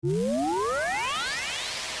LOZ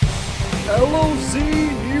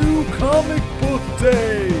New Comic Book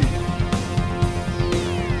Day!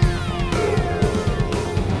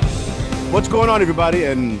 What's going on, everybody,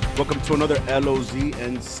 and welcome to another LOZ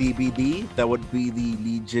and CBD. That would be the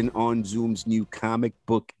Legion on Zoom's New Comic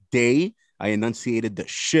Book Day. I enunciated the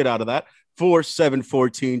shit out of that for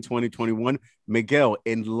 7/14/2021. Miguel,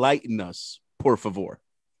 enlighten us, por favor.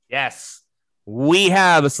 Yes, we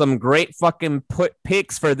have some great fucking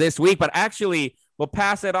picks for this week, but actually, we'll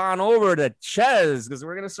pass it on over to Ches because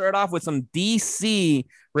we're going to start off with some DC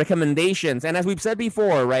recommendations. And as we've said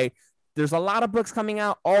before, right, there's a lot of books coming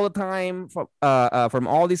out all the time from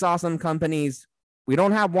all these awesome companies. We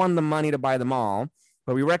don't have the money to buy them all,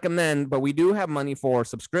 but we do have money for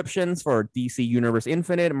subscriptions for DC Universe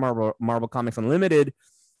Infinite, Marvel Comics Unlimited,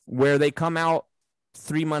 where they come out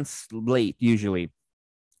 3 months late usually.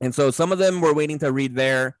 And so some of them we're waiting to read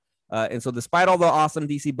there. And so despite all the awesome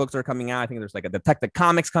DC books that are coming out, I think there's like a Detective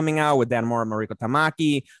Comics coming out with Dan Mora and Mariko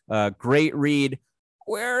Tamaki. Great read.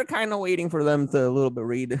 We're kind of waiting for them to a little bit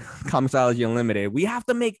read Comixology Unlimited. We have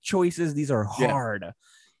to make choices. These are hard. Yeah.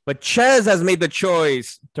 But Ches has made the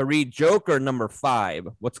choice to read Joker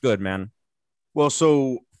 #5. What's good, man? Well,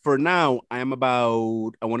 so for now, I am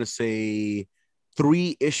about, I want to say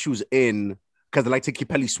 3 issues in, because I like to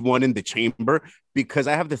keep at least one in the chamber, because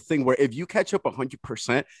I have the thing where if you catch up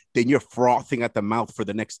 100%, then you're frothing at the mouth for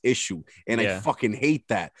the next issue. And I fucking hate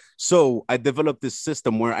that. So I developed this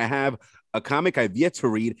system where I have a comic I've yet to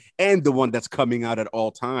read and the one that's coming out at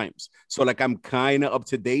all times. So like I'm kind of up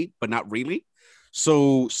to date, but not really.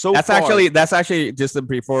 So that's actually just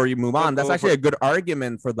before you move on, that's actually a good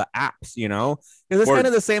argument for the apps, you know, because it's kind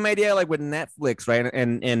of the same idea like with Netflix, right?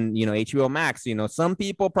 And you know, HBO Max, you know, some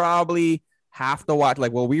people probably have to watch,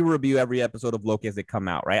 like, well, we review every episode of Loki as they come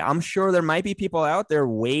out, right? I'm sure there might be people out there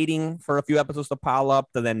waiting for a few episodes to pile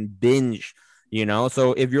up to then binge, you know.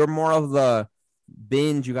 So if you're more of the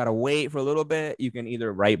binge, you got to wait for a little bit. You can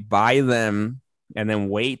either buy them and then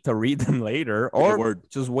wait to read them later, or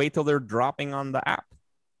just wait till they're dropping on the app.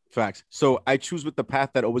 Facts. So I choose with the path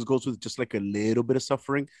that always goes with just like a little bit of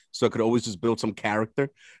suffering, so I could always just build some character.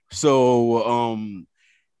 So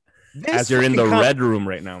as you're in the red room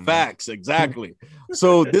right now, man. Facts, exactly.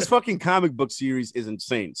 So this fucking comic book series is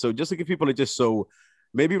insane. So just to give people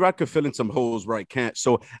maybe Rod could fill in some holes where I can't.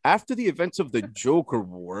 So after the events of the Joker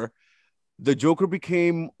War, the Joker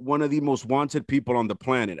became one of the most wanted people on the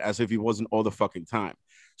planet, as if he wasn't all the fucking time.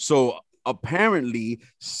 So apparently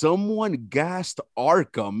someone gassed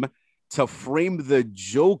Arkham to frame the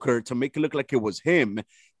Joker to make it look like it was him,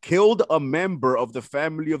 killed a member of the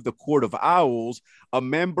family of the Court of Owls, a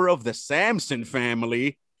member of the Samson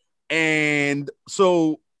family. And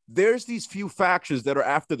so there's these few factions that are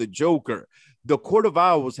after the Joker. The Court of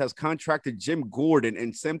Owls has contracted Jim Gordon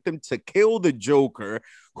and sent them to kill the Joker,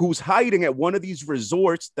 who's hiding at one of these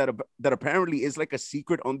resorts that apparently is like a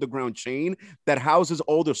secret underground chain that houses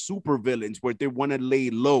all the supervillains where they want to lay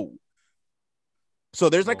low. So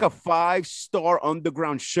there's like a 5-star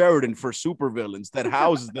underground Sheridan for supervillains that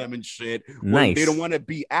houses them and shit. Nice. They don't want to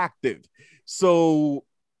be active. So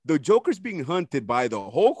the Joker's being hunted by the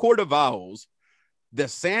whole Court of Owls, the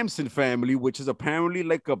Samson family, which is apparently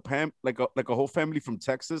like a whole family from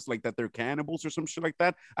Texas, like that they're cannibals or some shit like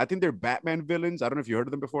that. I think they're Batman villains. I don't know if you heard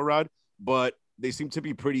of them before, Rod, but they seem to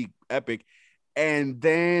be pretty epic. And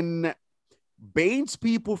then Bane's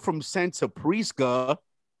people from Santa Prisca,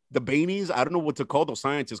 the Banies, I don't know what to call those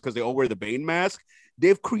scientists because they all wear the Bane mask.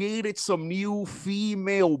 They've created some new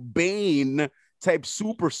female Bane type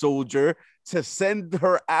super soldier to send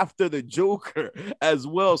her after the Joker as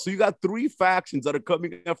well. So you got 3 factions that are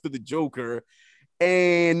coming after the Joker,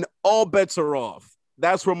 and all bets are off.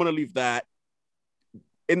 That's where I'm going to leave that.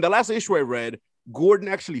 In the last issue I read, Gordon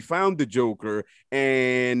actually found the Joker,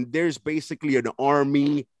 and there's basically an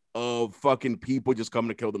army of fucking people just coming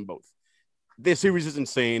to kill them both. This series is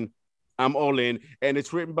insane. I'm all in. And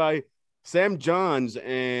it's written by Sam Johns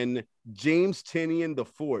and James Tynion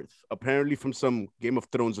IV, apparently from some Game of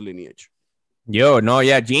Thrones lineage.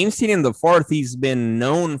 James Tynion IV, he's been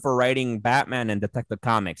known for writing Batman and Detective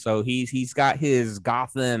Comics. So he's got his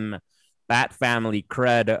Gotham Bat family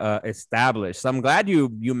cred established. So I'm glad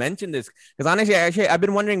you mentioned this, because honestly, I've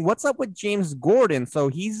been wondering what's up with James Gordon. So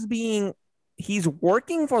he's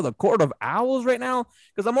working for the Court of Owls right now,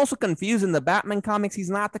 because I'm also confused. In the Batman comics,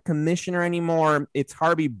 he's not the commissioner anymore. It's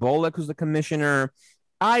Harvey Bullock who's the commissioner.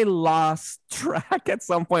 I lost track at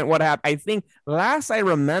some point what happened. I think last I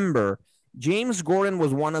remember, James Gordon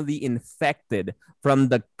was one of the infected from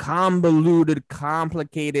the convoluted,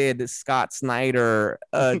 complicated Scott Snyder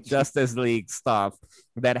Justice League stuff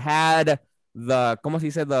that had como se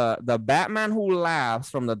dice, the Batman Who Laughs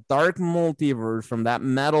from the Dark Multiverse, from that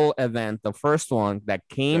metal event, the first one that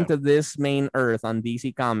came to this main Earth on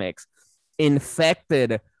DC Comics,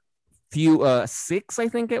 infected six, I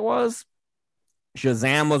think it was.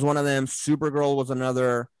 Shazam was one of them. Supergirl was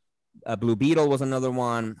another. Blue Beetle was another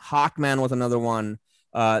one. Hawkman was another one.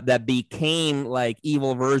 That became like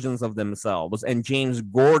evil versions of themselves, and James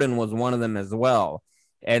Gordon was one of them as well.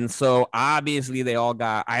 And so obviously they all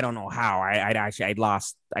got, I don't know how,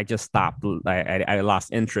 I just stopped. I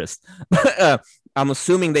lost interest. I'm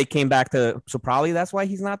assuming they came back to, so probably that's why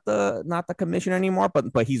he's not the commissioner anymore,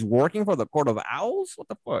 but he's working for the Court of Owls. What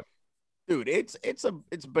the fuck? Dude, it's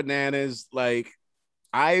bananas. Like,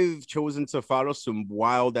 I've chosen to follow some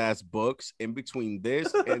wild ass books in between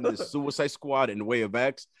this and the Suicide Squad and Way of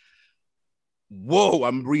X. Whoa,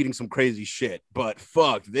 I'm reading some crazy shit, but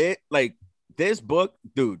fuck that. Like, this book,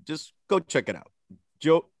 dude, just go check it out.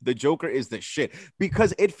 The Joker is the shit,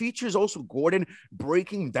 because it features also Gordon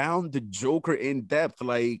breaking down the Joker in depth.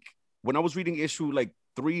 Like, when I was reading issue like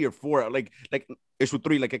 3 or 4, like issue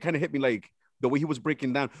 3, like, it kind of hit me, like the way he was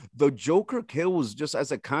breaking down the Joker kills just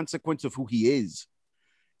as a consequence of who he is.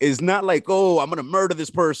 It's not like, oh, I'm gonna murder this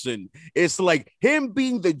person. It's like him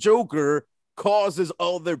being the Joker causes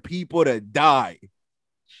other people to die.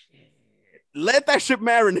 Let that shit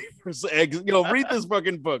marinate for a sec. Read this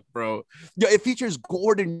fucking book, bro. It features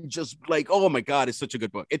Gordon just like, oh my God, it's such a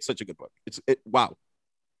good book. It's such a good book. Wow.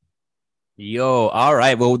 Yo, all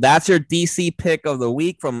right. Well, that's your DC pick of the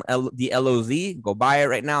week from the LOZ. Go buy it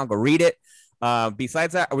right now. Go read it.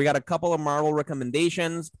 Besides that, we got a couple of Marvel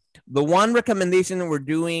recommendations. The one recommendation that we're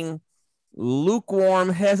doing, lukewarm,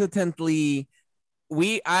 hesitantly.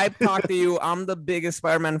 I've talked to you. I'm the biggest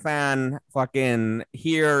Spider-Man fan fucking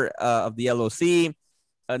here of the LOC.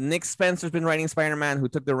 Nick Spencer's been writing Spider-Man, who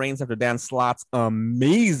took the reins after Dan Slott's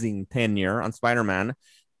amazing tenure on Spider-Man.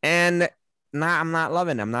 And I'm not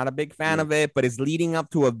loving it. I'm not a big fan of it, but it's leading up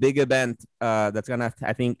to a big event that's going to,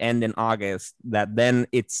 I think, end in August. That then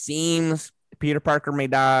it seems Peter Parker may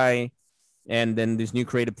die, and then this new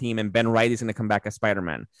creative team and Ben Reilly's going to come back as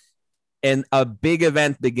Spider-Man. And a big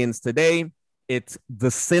event begins today. It's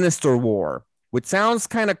the Sinister War, which sounds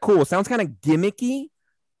kind of cool. Sounds kind of gimmicky,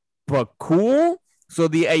 but cool. So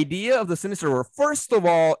the idea of the Sinister War, first of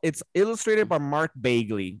all, it's illustrated by Mark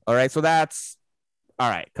Bagley. All right, so that's all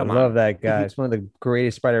right. Come on, I love that guy. It's one of the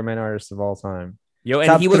greatest Spider-Man artists of all time. Yo, and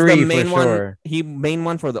Top he was the 3 main for one. sure. He main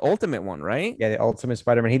one for the Ultimate one, right? Yeah, the Ultimate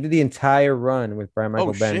Spider-Man. He did the entire run with Brian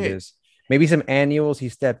Michael Bendis. Maybe some annuals. He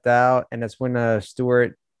stepped out, and that's when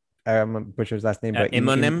Stewart. I'm gonna butcher his last name, but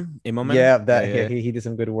Imonen. Yeah, he did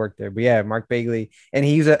some good work there. But yeah, Mark Bagley, and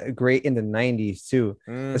he's great in the '90s too.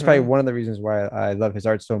 That's probably one of the reasons why I love his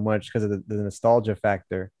art so much, because of the nostalgia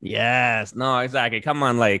factor. Yes, no, exactly. Come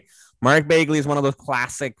on, like Mark Bagley is one of those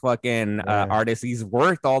classic fucking artists. He's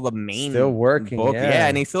worked all the main still working, book. Yeah,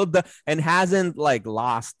 and he still and hasn't like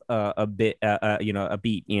lost a bit, a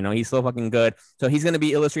beat. He's still fucking good. So he's gonna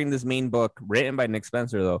be illustrating this main book written by Nick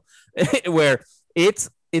Spencer, though, where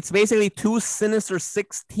it's basically 2 Sinister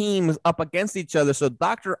Six teams up against each other. So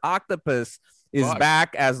Dr. Octopus is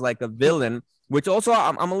back as like a villain, which also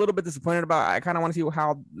I'm a little bit disappointed about. I kind of want to see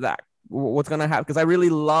what's going to happen, because I really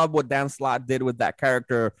love what Dan Slott did with that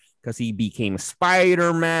character, because he became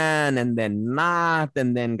Spider-Man and then not,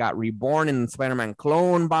 and then got reborn in Spider-Man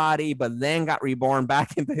clone body, but then got reborn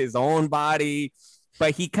back into his own body.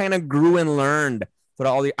 But he kind of grew and learned.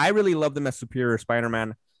 I really loved him as Superior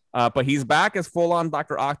Spider-Man. But he's back as full-on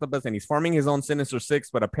Dr. Octopus, and he's forming his own Sinister Six.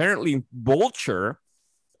 But apparently Vulture,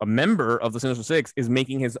 a member of the Sinister Six, is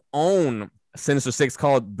making his own Sinister Six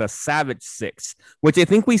called the Savage Six, which I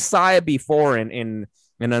think we saw it before in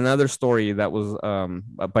another story that was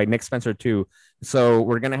by Nick Spencer too. So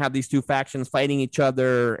we're going to have these 2 factions fighting each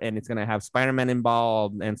other, and it's going to have Spider-Man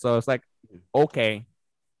involved. And so it's like, okay,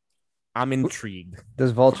 I'm intrigued.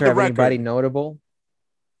 Does Vulture have anybody notable?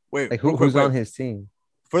 Wait, like who's on his team?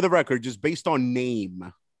 For the record, just based on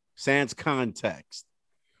name, sans context,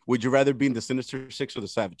 would you rather be in the Sinister Six or the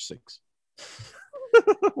Savage Six?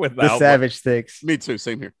 The Savage Six. Me too.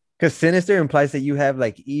 Same here. Because Sinister implies that you have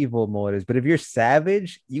like evil motives, but if you're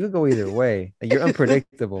savage, you can go either way. Like, you're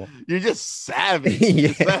unpredictable. You're just savage.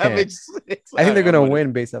 Yeah. Savage Six. I think they're gonna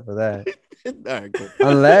win based off of that. All right, cool.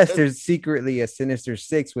 Unless there's secretly a Sinister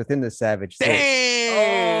Six within the Savage Six.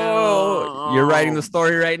 Damn! Oh, you're writing the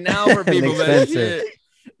story right now for people. Spencer.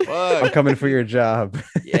 I'm coming for your job.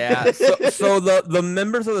 Yeah. So the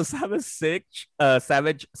members of the Savage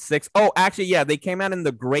Six. Oh, actually, yeah, they came out in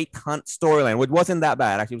the Great Hunt storyline, which wasn't that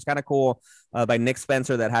bad. Actually, it was kind of cool by Nick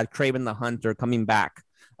Spencer, that had Kraven the Hunter coming back.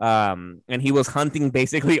 And he was hunting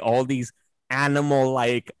basically all these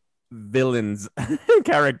animal-like villains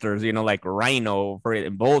characters, like Rhino for it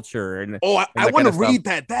and Vulture and Oh, I that want kind to of stuff. read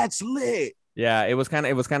that. That's lit. Yeah, it was kind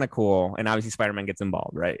of cool, and obviously Spider-Man gets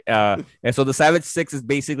involved, right? And so the Savage Six is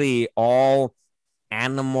basically all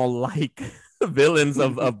animal-like villains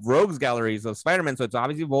of Rogues Galleries of Spider-Man. So it's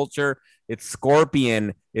obviously Vulture, it's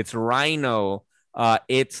Scorpion, it's Rhino,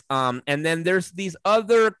 and then there's these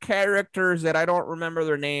other characters that I don't remember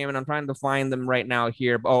their name, and I'm trying to find them right now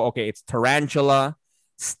here. Oh, okay, it's Tarantula,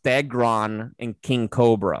 Stegron, and King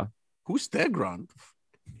Cobra. Who's Stegron?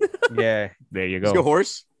 Yeah, There you Is he a go.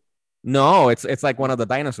 horse? No, it's like one of the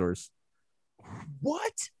dinosaurs.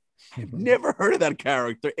 What? I've never heard of that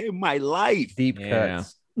character in my life. deep Yeah.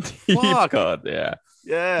 cuts. Fuck. God, yeah.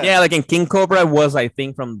 Yeah. Like in King Cobra was, I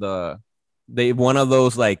think, from they one of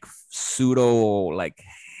those like pseudo like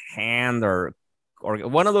hand or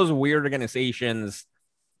one of those weird organizations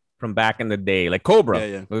from back in the day, like Cobra.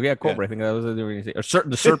 Yeah. Cobra. Yeah. I think that was the organization. Or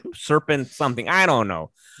serpent something. I don't know.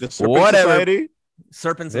 The Serpent Whatever. Society?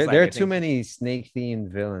 Serpent There, Society. there I are too think. many snake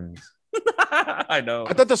themed villains. I know.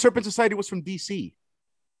 I thought the Serpent Society was from DC.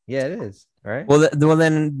 Yeah, it is. Right. Well,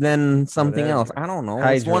 then something Whatever. else. I don't know.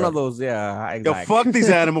 It's one Hydra. of those. Yeah. Yo, Exactly. fuck these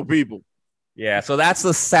animal people. Yeah, so that's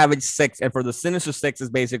the Savage Six, and for the Sinister Six is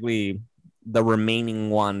basically the remaining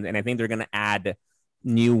one, and I think they're gonna add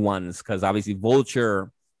new ones because obviously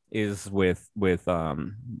Vulture is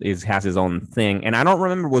has his own thing, and I don't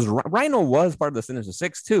remember Rhino was part of the Sinister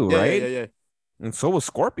Six too, right? Yeah. And so was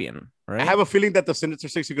Scorpion, right? I have a feeling that the Sinister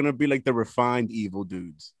Six are gonna be like the refined evil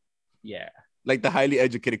dudes, yeah. like the highly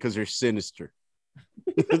educated because they're sinister.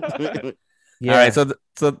 Yeah. All right,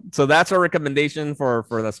 so that's our recommendation for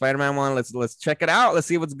the Spider-Man one. Let's check it out. Let's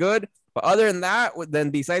see what's good. But other than that,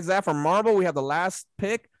 then besides that, for Marvel, we have the last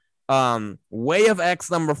pick, Way of X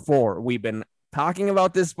 #4. We've been talking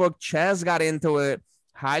about this book. Ches got into it.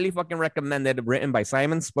 Highly fucking recommended. Written by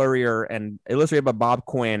Simon Spurrier and illustrated by Bob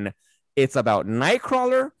Quinn. It's about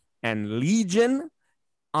Nightcrawler and Legion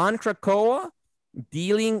on Krakoa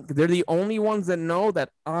they're the only ones that know that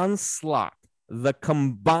Onslaught, the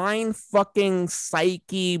combined fucking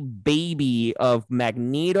psyche baby of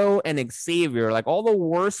Magneto and Xavier, like all the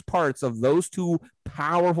worst parts of those two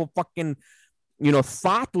powerful fucking,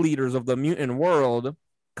 thought leaders of the mutant world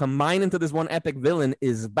combined into this one epic villain,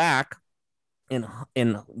 is back in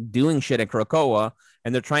doing shit at Krakoa,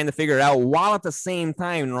 and they're trying to figure it out while at the same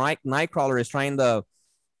time, right? Nightcrawler is trying to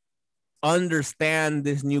understand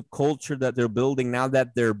this new culture that they're building now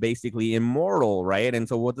that they're basically immortal, right? And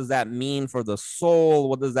so what does that mean for the soul?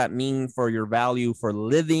 What does that mean for your value for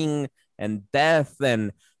living and death,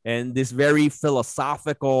 and this very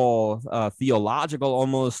philosophical, theological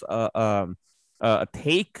almost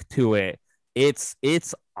take to it? It's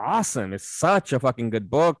awesome. It's such a fucking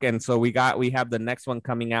good book. And so we have the next one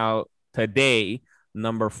coming out today,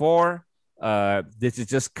 #4. This is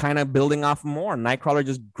just kind of building off more. Nightcrawler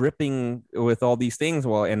just gripping with all these things,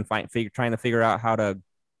 and trying to figure out how to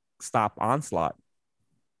stop Onslaught.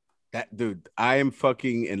 That dude, I am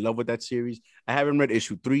fucking in love with that series. I haven't read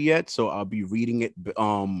issue 3 yet, so I'll be reading it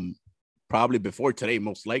probably before today,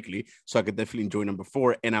 most likely. So I could definitely enjoy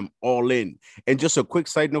 #4, and I'm all in. And just a quick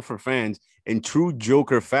side note for fans, in true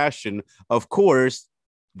Joker fashion, of course,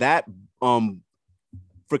 that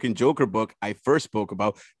freaking Joker book I first spoke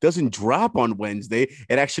about doesn't drop on Wednesday.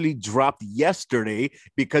 It actually dropped yesterday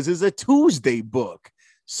because it's a Tuesday book.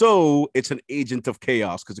 So it's an agent of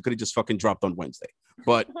chaos because it could have just fucking dropped on Wednesday.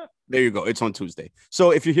 But there you go. It's on Tuesday.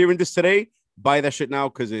 So if you're hearing this today, buy that shit now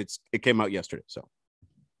because it came out yesterday. So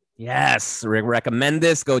yes, recommend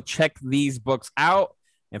this. Go check these books out.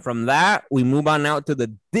 And from that, we move on out to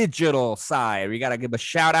the digital side. We got to give a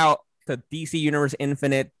shout out to DC Universe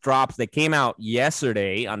Infinite drops that came out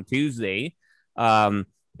yesterday on Tuesday. And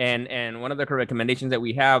one of the recommendations that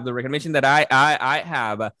we have, the recommendation that I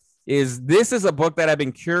have is this is a book that I've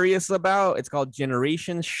been curious about. It's called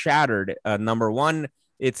Generation Shattered, #1.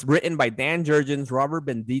 It's written by Dan Jurgens, Robert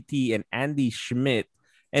Benditti, and Andy Schmidt.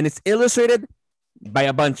 And it's illustrated by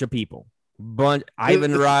a bunch of people.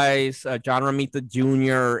 Ivan Rice, John Romita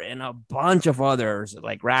Jr., and a bunch of others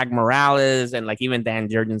like Rag Morales and like even Dan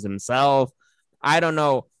Jurgens himself. I don't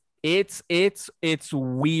know. It's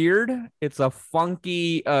weird. It's a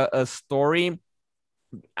funky a story.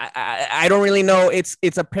 I don't really know.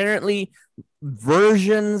 It's apparently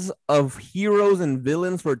versions of heroes and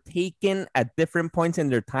villains were taken at different points in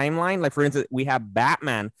their timeline. Like for instance, we have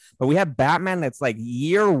Batman, but we have Batman that's like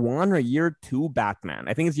year 1 or year 2 Batman.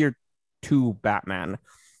 I think it's year 2 Batman.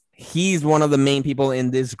 He's one of the main people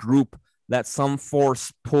in this group that some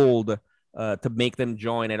force pulled to make them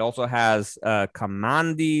join. It also has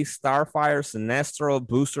Kamandi, Starfire, Sinestro,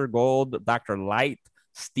 Booster Gold, Dr. Light,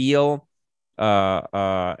 Steel, in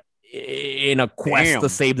a quest to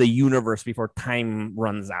save the universe before time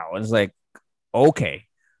runs out. It's like, okay,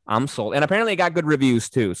 I'm sold. And apparently it got good reviews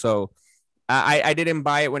too. So I didn't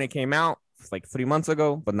buy it when it came out like 3 months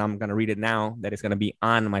ago, but now I'm going to read it now that it's going to be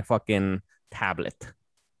on my fucking tablet.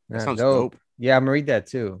 That sounds dope. Yeah, I'm gonna read that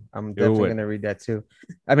too. I'm definitely gonna read that too.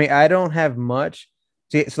 I mean, I don't have much.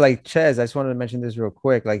 So like Ches, I just wanted to mention this real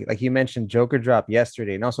quick. Like you mentioned, Joker dropped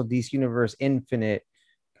yesterday, and also DC Universe Infinite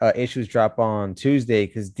issues drop on Tuesday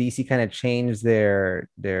because DC kind of changed their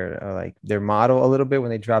model a little bit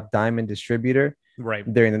when they dropped Diamond Distributor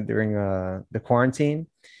during the quarantine.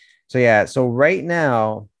 So yeah, so right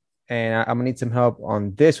now, and I'm gonna need some help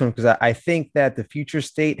on this one because I think that the future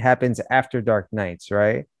state happens after Dark Knights,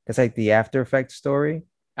 right? It's like the After Effects story.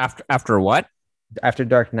 After what? After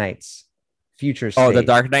Dark Knights. Future state. Oh, the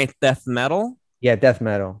Dark Knight Death Metal? Yeah, Death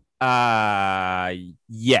Metal.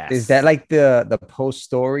 Yes. Is that like the post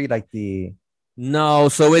story? Like the No,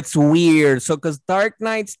 so it's weird. So because Dark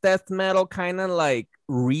Knight's Death Metal kind of like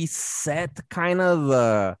reset kind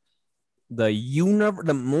of the universe,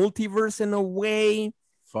 the multiverse in a way.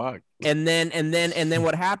 Fuck. And then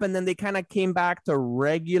what happened? Then they kind of came back to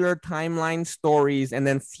regular timeline stories, and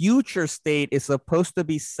then Future State is supposed to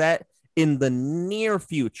be set in the near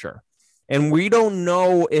future, and we don't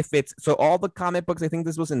know if it's so. All the comic books, I think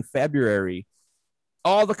this was in February.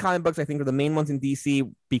 All the comic books, I think, are the main ones in DC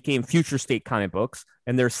became Future State comic books,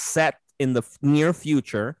 and they're set in the near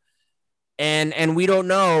future, and we don't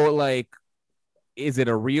know like. Is it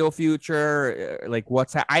a real future? Like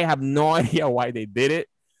I have no idea why they did it.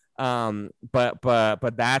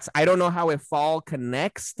 But that's I don't know how it all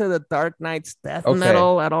connects to the Dark Knight's Death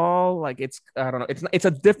Metal at all. Like I don't know. It's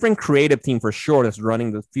a different creative team for sure that's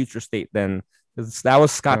running the Future State than that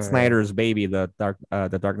was Scott Snyder's baby, the Dark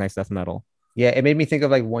Knight's Death Metal. Yeah, it made me think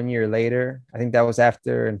of like 1 year later. I think that was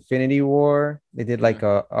after Infinity War. They did like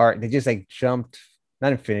they just like jumped,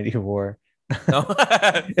 not Infinity War. No.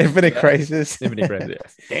 Infinite Crisis. Infinite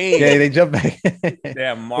Crisis. Damn. Yeah, they jump back.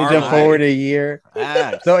 Yeah, Marvel. They jump forward a year.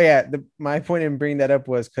 So yeah, my point in bringing that up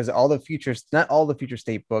was because not all the Future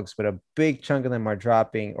State books, but a big chunk of them are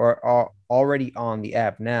dropping or are already on the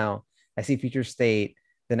app now. I see Future State,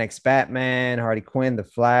 the next Batman, Harley Quinn, the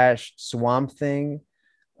Flash, Swamp Thing,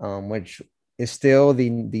 which is still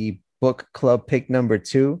the book club pick number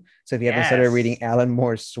 2. So if you haven't started reading Alan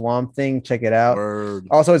Moore's Swamp Thing, check it out. Word.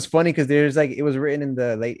 Also, it's funny because there's like it was written in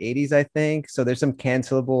the late 80s, I think. So there's some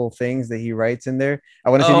cancelable things that he writes in there. I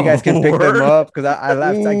want to see if you guys can pick them up because I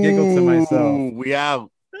laughed, I giggled to myself. We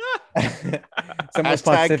out.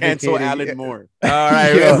 Hashtag cancel Alan Moore. All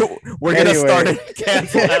right, we're gonna start it.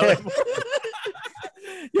 Cancel Alan Moore.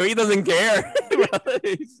 Yo, he doesn't care.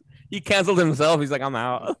 He canceled himself. He's like, I'm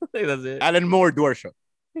out. That's it. Alan Moore Dorshow.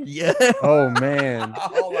 Yeah. Oh man.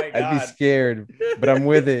 Oh my God. I'd be scared, but I'm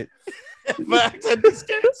with it. Max, I'd be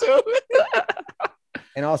scared too.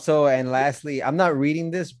 And lastly, I'm not reading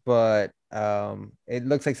this, but it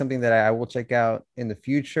looks like something that I will check out in the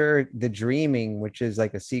future. The Dreaming, which is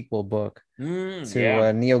like a sequel book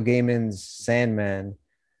to Neil Gaiman's Sandman.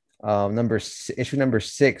 Issue number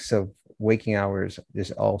 6 of Waking Hours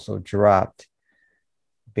is also dropped.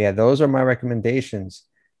 But yeah, those are my recommendations.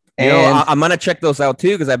 I'm gonna check those out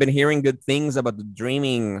too because I've been hearing good things about The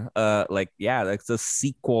Dreaming. It's a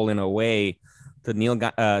sequel in a way to Neil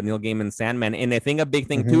Gaiman's Sandman, and I think a big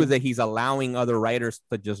thing too is that he's allowing other writers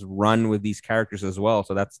to just run with these characters as well.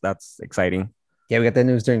 So that's exciting. Yeah, we got that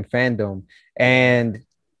news during Fandom, and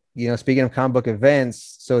speaking of comic book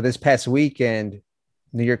events, so this past weekend,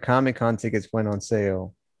 New York Comic Con tickets went on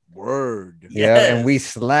sale. Word. Yeah, and we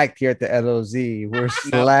slacked here at the LOZ. We're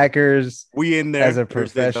slackers. We in there as a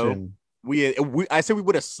profession. I said we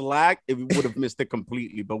would have slacked if we would have missed it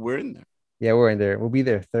completely, but we're in there. Yeah, we're in there. We'll be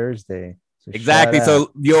there Thursday. So exactly.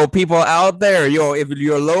 So, people out there, if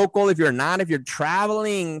you're local, if you're not, if you're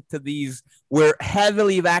traveling to these, we're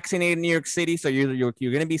heavily vaccinated in New York City, so you're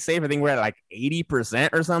gonna be safe. I think we're at like 80%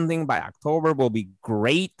 or something by October. Will be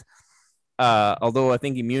great. Although I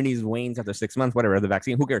think immunity wanes after 6 months, whatever, the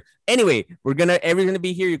vaccine, who cares? Anyway, everyone's gonna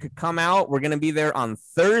be here. You could come out. We're gonna be there on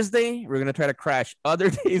Thursday. We're gonna try to crash other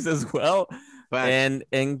days as well. And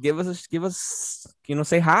give us,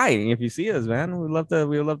 say hi if you see us, man. We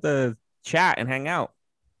would love to chat and hang out.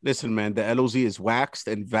 Listen, man, the LOZ is waxed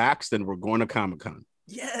and vaxxed, and we're going to Comic-Con.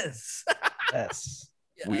 Yes. Yes.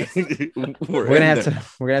 We're gonna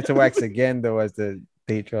have to wax again though as the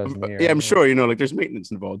update, trust me. Yeah, I'm sure, like there's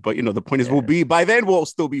maintenance involved, but the point is by then we'll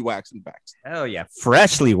still be waxed and vaxxed. Hell yeah.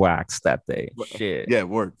 Freshly waxed that day. Shit. Yeah,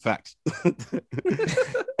 word, facts.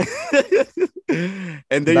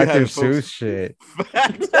 And then Dr. you have Seuss shit.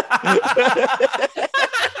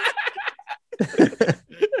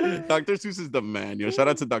 Dr. Seuss is the man. Shout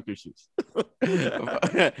out to Dr. Seuss.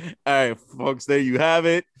 All right, folks, there you have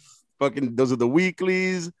it. Fucking, those are the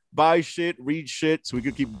weeklies. Buy shit, read shit, so we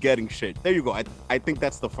could keep getting shit. There you go. I think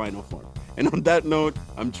that's the final form. And on that note,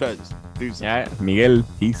 I'm Chez. Yeah, Miguel,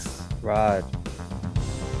 peace. Rod.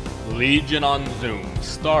 Legion on Zoom,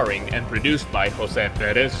 starring and produced by Jose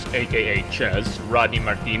Perez, aka Chez, Rodney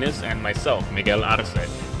Martinez, and myself, Miguel Arce.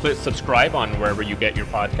 Please subscribe on wherever you get your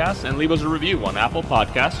podcasts and leave us a review on Apple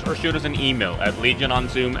Podcasts or shoot us an email at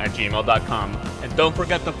legiononzoom@gmail.com. And don't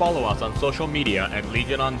forget to follow us on social media at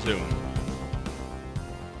Legion on Zoom.